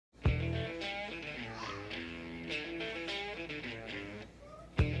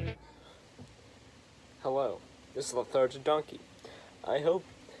This is Lethargic Donkey. I hope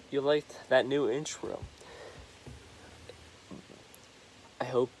you liked that new intro. I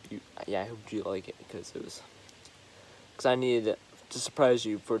hope you like it because I needed to surprise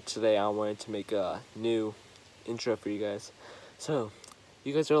you for today. I wanted to make a new intro for you guys. So,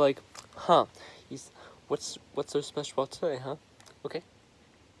 you guys are like, huh? What's so special about today, huh? Okay.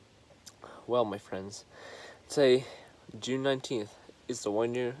 Well, my friends, today, June 19th, is the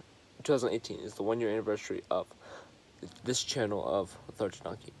 2018 is the 1 year anniversary of this channel of Lethargic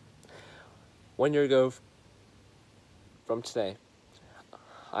Donkey. 1 year ago from today,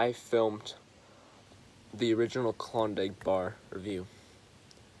 I filmed the original Klondike bar review,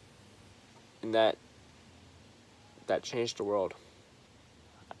 and that changed the world.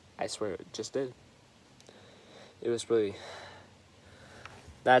 I swear it just did. It was really,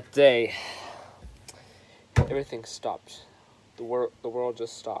 that day, everything stopped. The world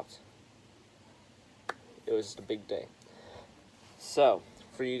just stopped. It was a big day. So,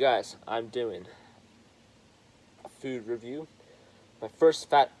 for you guys, I'm doing a food review. My first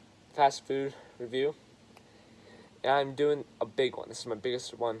fast food review. And I'm doing a big one. This is my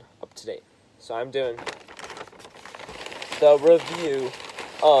biggest one up to date. So I'm doing the review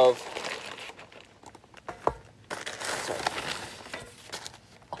of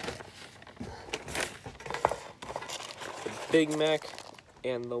the Big Mac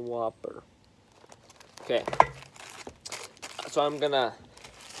and the Whopper. Okay. So I'm gonna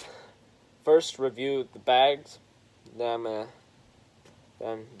first review the bags. Then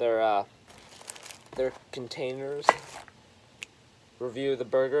their containers. Review the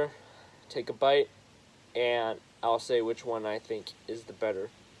burger. Take a bite, and I'll say which one I think is the better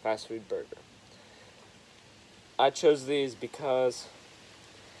fast food burger. I chose these because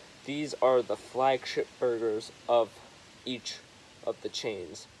these are the flagship burgers of each of the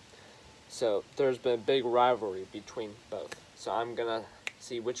chains. So there's been a big rivalry between both. So I'm gonna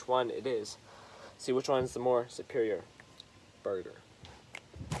see which one it is. See which one is the more superior burger.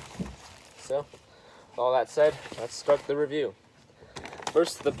 So, all that said, let's start the review.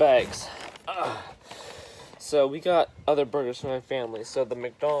 First, the bags. So we got other burgers from my family. So the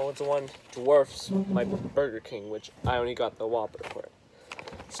McDonald's one dwarfs my Burger King, which I only got the Whopper for it.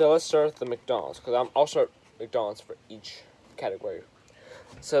 So let's start with the McDonald's, because I'll start McDonald's for each category.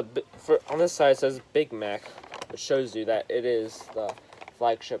 So on this side it says Big Mac, which shows you that it is the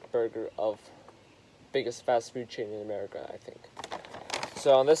flagship burger of biggest fast food chain in America, I think.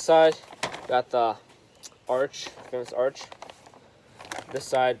 So on this side, got the Arch, famous Arch. This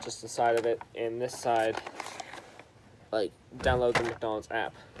side, just the side of it, and this side, like, download the McDonald's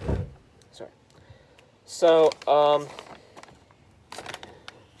app. Sorry. So,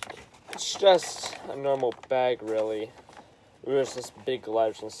 it's just a normal bag, really. There's this big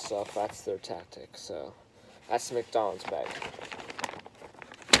letters and stuff. That's their tactic. So, that's the McDonald's bag.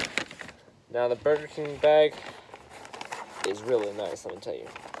 Now, the Burger King bag is really nice, let me tell you.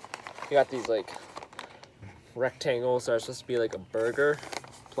 You got these, like, rectangles that are supposed to be like a burger,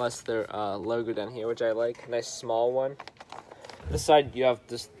 plus their logo down here, which I like. Nice small one. This side you have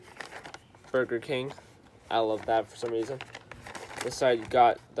this Burger King. I love that for some reason. This side you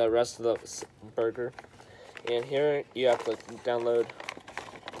got the rest of the burger, and here you have to download.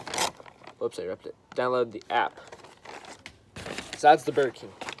 Whoops, I ripped it. Download the app. So that's the Burger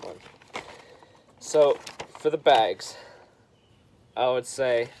King one. So for the bags, I would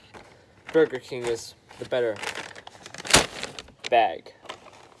say Burger King is the better bag.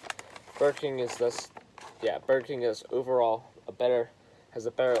 Burger King is Burger King is overall has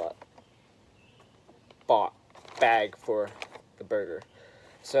a better bag for the burger.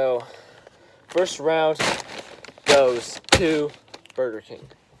 So first round goes to Burger King.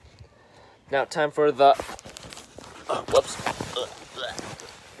 Now time for the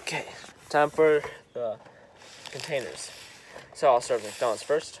Okay, time for the containers. So I'll start with McDonald's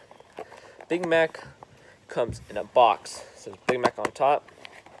first. Big Mac comes in a box. So Big Mac on top.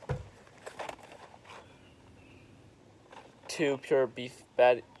 2 pure beef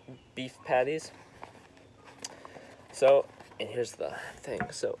patties. So, and here's the thing.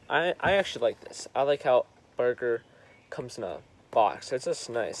 So I actually like this. I like how burger comes in a box. It's just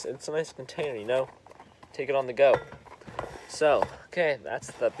nice. It's a nice container, you know. Take it on the go. So, okay, that's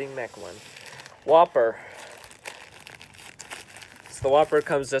the Big Mac one. Whopper. So the Whopper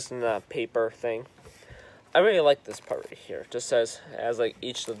comes just in a paper thing. I really like this part right here. It just says, it has like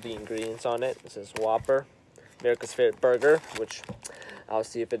each of the ingredients on it. It says Whopper, America's favorite burger, which I'll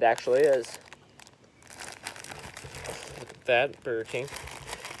see if it actually is. Look at that, Burger King.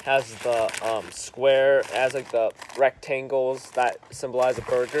 Has the square, has like the rectangles that symbolize a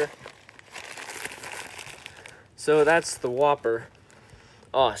burger. So that's the Whopper.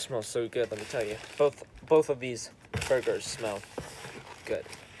 Oh, it smells so good, let me tell you. Both of these burgers smell good.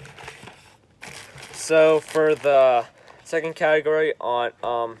 So for the second category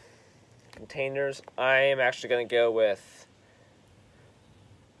on containers, I am actually going to go with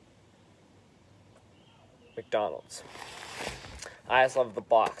McDonald's. I just love the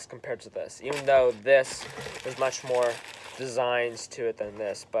box compared to this, even though this is much more designs to it than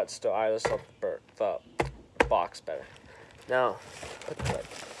this, but still I just love the box better. Now, put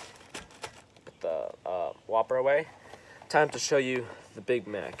the Whopper away. Time to show you the Big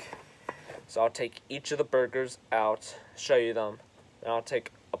Mac. So I'll take each of the burgers out, show you them, and I'll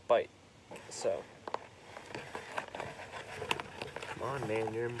take a bite. So, come on,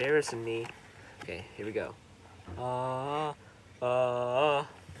 man, you're embarrassing me. Okay, here we go.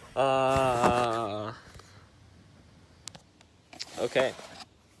 Okay.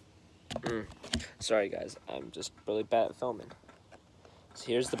 Sorry, guys, I'm just really bad at filming. So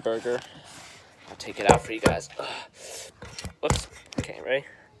here's the burger. I'll take it out for you guys. Whoops. Okay, ready?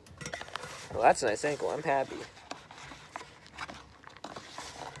 Well, that's a nice ankle. I'm happy.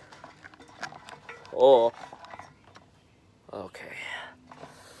 Oh. Okay.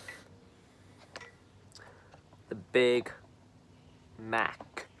 The Big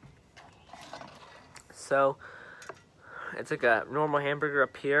Mac. So, it's like a normal hamburger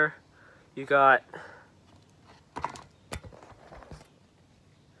up here. You got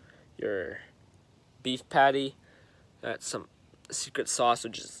your beef patty, got some secret sauce,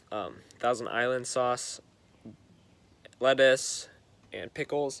 which is Thousand Island sauce, lettuce, and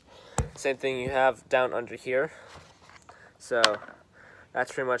pickles. Same thing you have down under here. So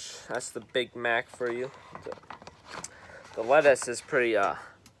that's pretty much, that's the Big Mac for you. The lettuce is pretty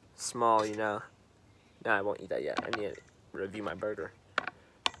small, you know. No, I won't eat that yet. I need to review my burger.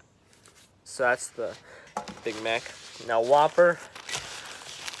 So that's the Big Mac. Now Whopper,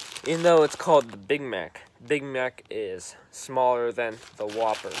 even though it's called the Big Mac is smaller than the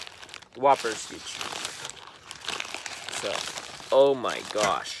Whopper. The Whopper's huge. So, oh my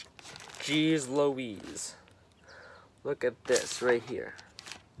gosh. Jeez Louise. Look at this right here.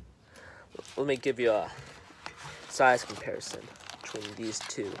 Let me give you a size comparison between these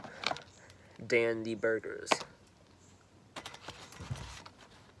two dandy burgers.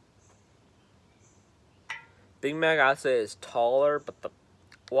 Big Mac, I'd say, is taller, but the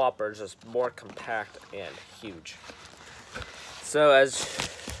Whopper is just more compact and huge. So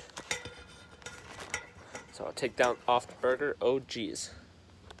I'll take down off the burger. Oh geez.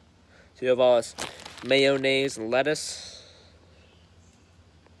 So you have all this mayonnaise and lettuce,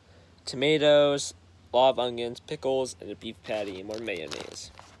 tomatoes, a lot of onions, pickles, and a beef patty, and more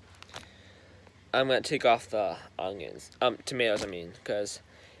mayonnaise. I'm gonna take off the tomatoes, because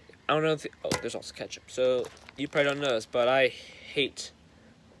I don't know if oh, there's also ketchup. So you probably don't know this, but I hate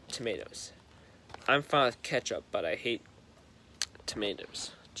tomatoes. I'm fine with ketchup, but I hate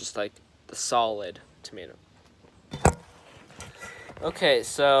tomatoes. Just like the solid tomato. Okay,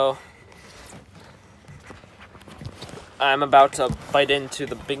 so I'm about to bite into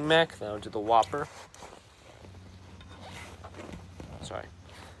the Big Mac, then I'll do the Whopper. Sorry.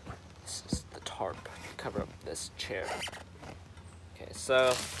 This is the tarp to cover up this chair. Okay,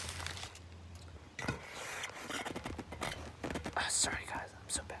 so sorry guys, I'm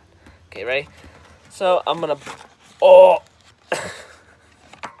so bad. Okay, ready? So I'm gonna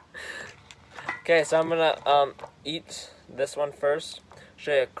Okay, so I'm gonna eat this one first.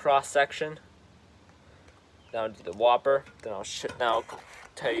 Show you a cross section. Then I'll do the Whopper. Then I'll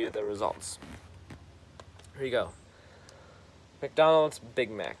tell you the results. Here you go. McDonald's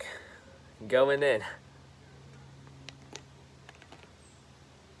Big Mac. Going in.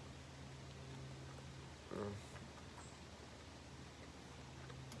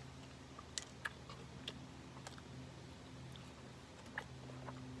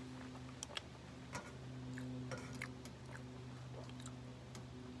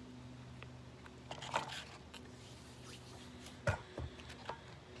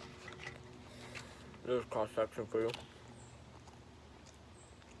 There's cross section for you.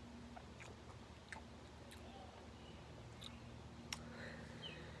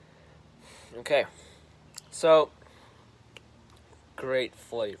 Okay, so great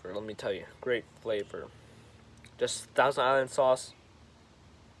flavor. Let me tell you, great flavor. Just Thousand Island sauce.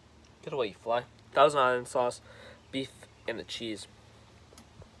 Get away, you fly. Thousand Island sauce, beef, and the cheese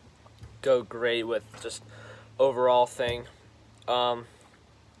go great with just overall thing.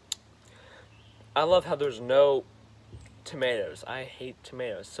 I love how there's no tomatoes. I hate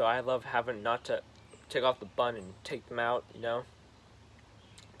tomatoes, so I love having not to take off the bun and take them out, you know.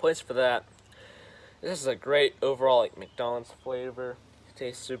 Points for that. This is a great overall like McDonald's flavor. It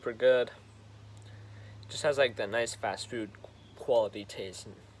tastes super good. It just has like the nice fast food quality taste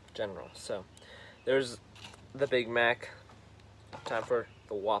in general. So there's the Big Mac. Time for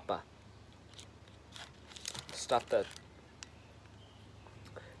the Whopper. Stop that.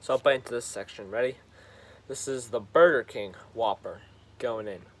 So I'll bite into this section. Ready? This is the Burger King Whopper going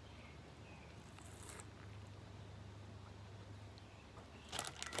in.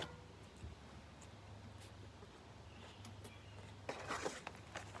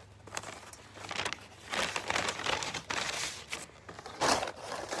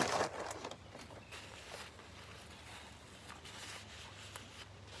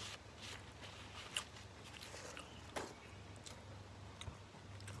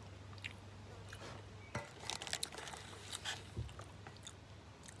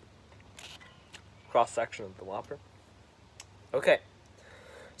 Cross section of the Whopper. Okay,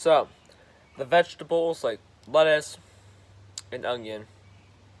 so the vegetables like lettuce and onion,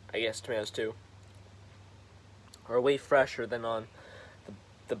 I guess tomatoes too, are way fresher than on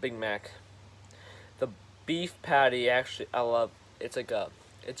the Big Mac. The beef patty actually I love. It's like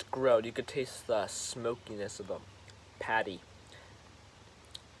it's grilled. You could taste the smokiness of the patty.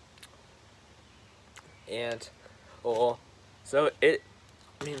 And so I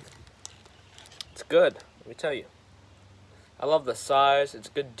mean, it's good, let me tell you. I love the size. It's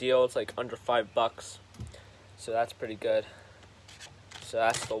a good deal. It's like under $5, so that's pretty good. So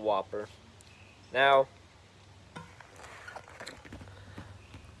that's the Whopper. Now,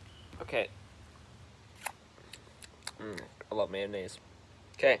 okay. I love mayonnaise.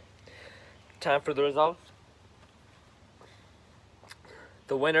 Okay, time for the results.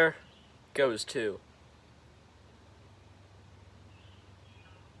 The winner goes to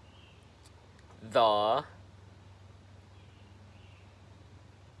the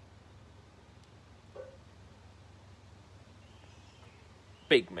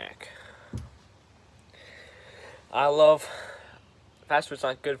Big Mac. I love fast food's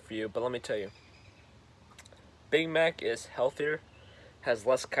not good for you, but let me tell you, Big Mac is healthier, has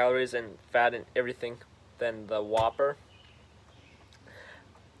less calories and fat and everything than the Whopper.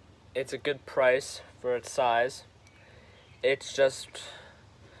 It's a good price for its size. It's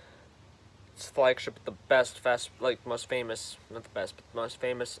flagship, the best most famous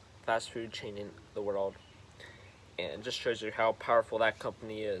fast food chain in the world, and it just shows you how powerful that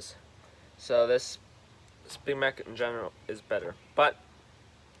company is. So this Big Mac in general is better, but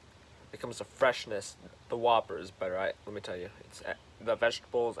when it comes to freshness, the Whopper is better. Let me tell you, the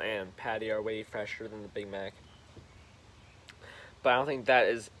vegetables and patty are way fresher than the Big Mac, but I don't think that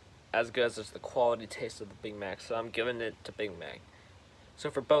is as good as the quality taste of the Big Mac. So I'm giving it to Big Mac. So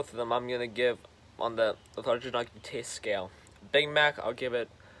for both of them, I'm going to give, on the Lethargic taste scale, Big Mac, I'll give it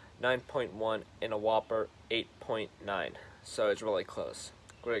 9.1, and a Whopper, 8.9. So it's really close.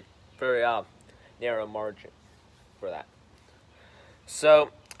 Very narrow margin for that.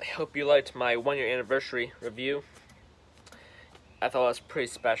 So I hope you liked my 1-year anniversary review. I thought it was pretty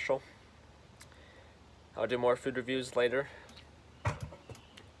special. I'll do more food reviews later.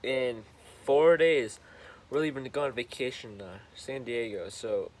 In 4 days, we're leaving to go on vacation to San Diego,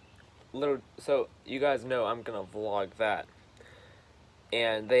 so you guys know I'm gonna vlog that.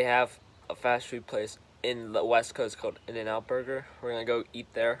 And they have a fast food place in the West Coast called In-N-Out Burger. We're gonna go eat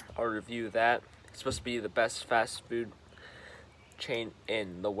there. I'll review that. It's supposed to be the best fast food chain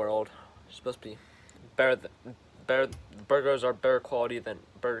in the world. It's supposed to be better. The burgers are better quality than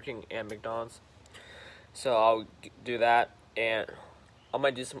Burger King and McDonald's. So I'll do that, and I'll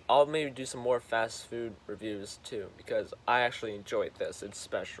maybe do some more fast food reviews too, because I actually enjoyed this. It's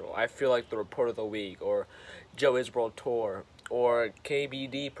special. I feel like the Report of the Week, or Joey's World Tour, or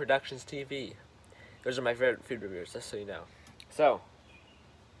KBD Productions TV. Those are my favorite food reviews, just so you know. So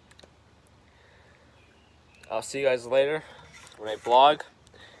I'll see you guys later when I vlog,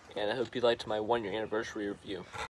 and I hope you liked my 1-year anniversary review.